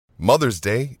Mother's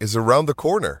Day is around the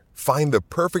corner. Find the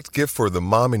perfect gift for the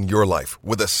mom in your life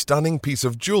with a stunning piece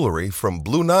of jewelry from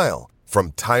Blue Nile.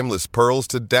 From timeless pearls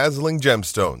to dazzling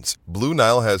gemstones, Blue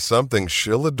Nile has something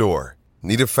she'll adore.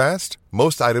 Need it fast?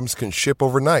 Most items can ship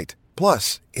overnight.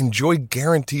 Plus, enjoy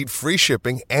guaranteed free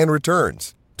shipping and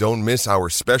returns. Don't miss our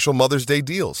special Mother's Day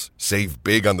deals. Save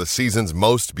big on the season's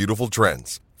most beautiful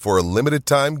trends. For a limited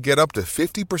time, get up to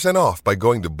 50% off by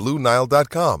going to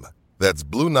BlueNile.com. That's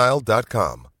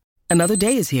BlueNile.com. Another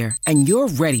day is here, and you're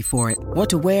ready for it. What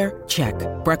to wear? Check.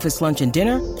 Breakfast, lunch, and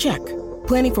dinner? Check.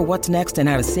 Planning for what's next and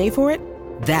how to save for it?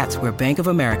 That's where Bank of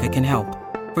America can help.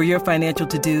 For your financial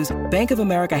to-dos, Bank of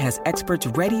America has experts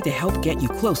ready to help get you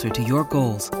closer to your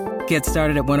goals. Get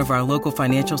started at one of our local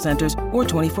financial centers or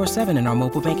 24/7 in our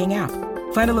mobile banking app.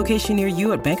 Find a location near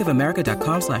you at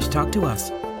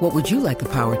bankofamerica.com/talktous. What would you like the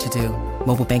power to do?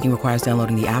 Mobile banking requires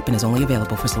downloading the app and is only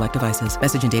available for select devices.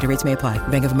 Message and data rates may apply.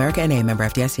 Bank of America N.A., member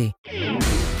FDIC.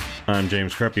 I'm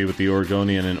James Krepke with the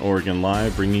Oregonian and Oregon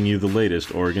Live, bringing you the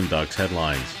latest Oregon Ducks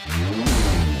headlines.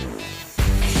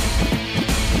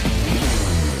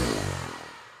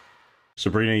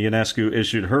 Sabrina Ionescu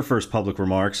issued her first public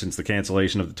remarks since the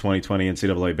cancellation of the 2020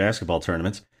 NCAA basketball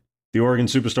tournaments. The Oregon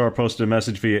superstar posted a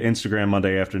message via Instagram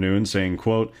Monday afternoon saying,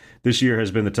 quote, "This year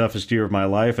has been the toughest year of my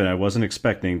life, and I wasn't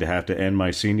expecting to have to end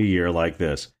my senior year like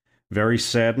this. Very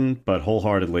saddened, but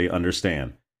wholeheartedly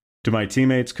understand. To my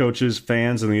teammates, coaches,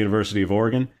 fans, and the University of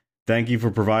Oregon, thank you for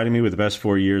providing me with the best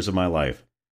 4 years of my life.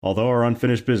 Although our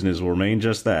unfinished business will remain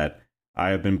just that, I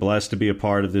have been blessed to be a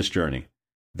part of this journey.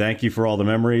 Thank you for all the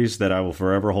memories that I will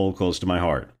forever hold close to my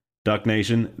heart. Duck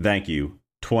Nation, thank you.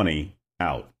 20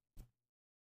 out."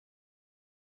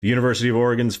 The University of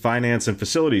Oregon's Finance and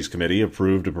Facilities Committee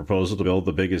approved a proposal to build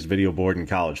the biggest video board in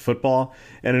college football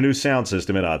and a new sound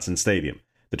system at Autzen Stadium.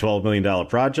 The $12 million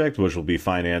project, which will be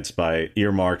financed by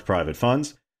earmarked private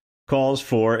funds, calls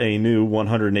for a new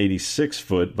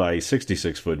 186-foot by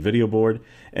 66-foot video board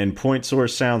and point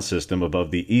source sound system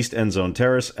above the east end zone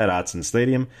terrace at Autzen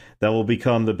Stadium that will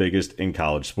become the biggest in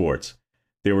college sports.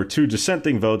 There were 2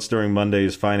 dissenting votes during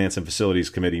Monday's Finance and Facilities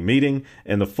Committee meeting,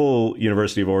 and the full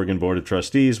University of Oregon Board of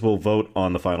Trustees will vote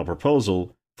on the final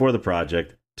proposal for the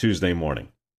project Tuesday morning.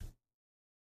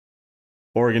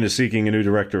 Oregon is seeking a new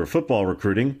director of football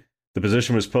recruiting. The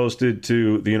position was posted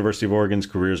to the University of Oregon's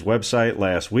careers website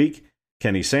last week.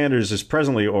 Kenny Sanders is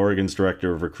presently Oregon's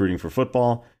director of recruiting for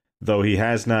football. Though he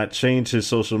has not changed his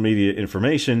social media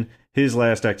information, his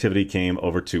last activity came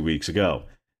over 2 weeks ago.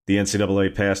 The NCAA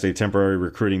passed a temporary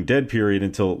recruiting dead period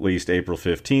until at least April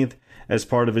 15th as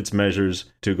part of its measures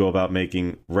to go about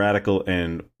making radical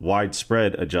and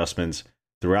widespread adjustments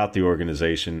throughout the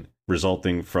organization,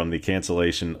 resulting from the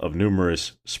cancellation of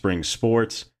numerous spring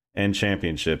sports and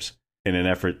championships in an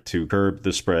effort to curb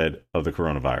the spread of the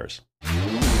coronavirus.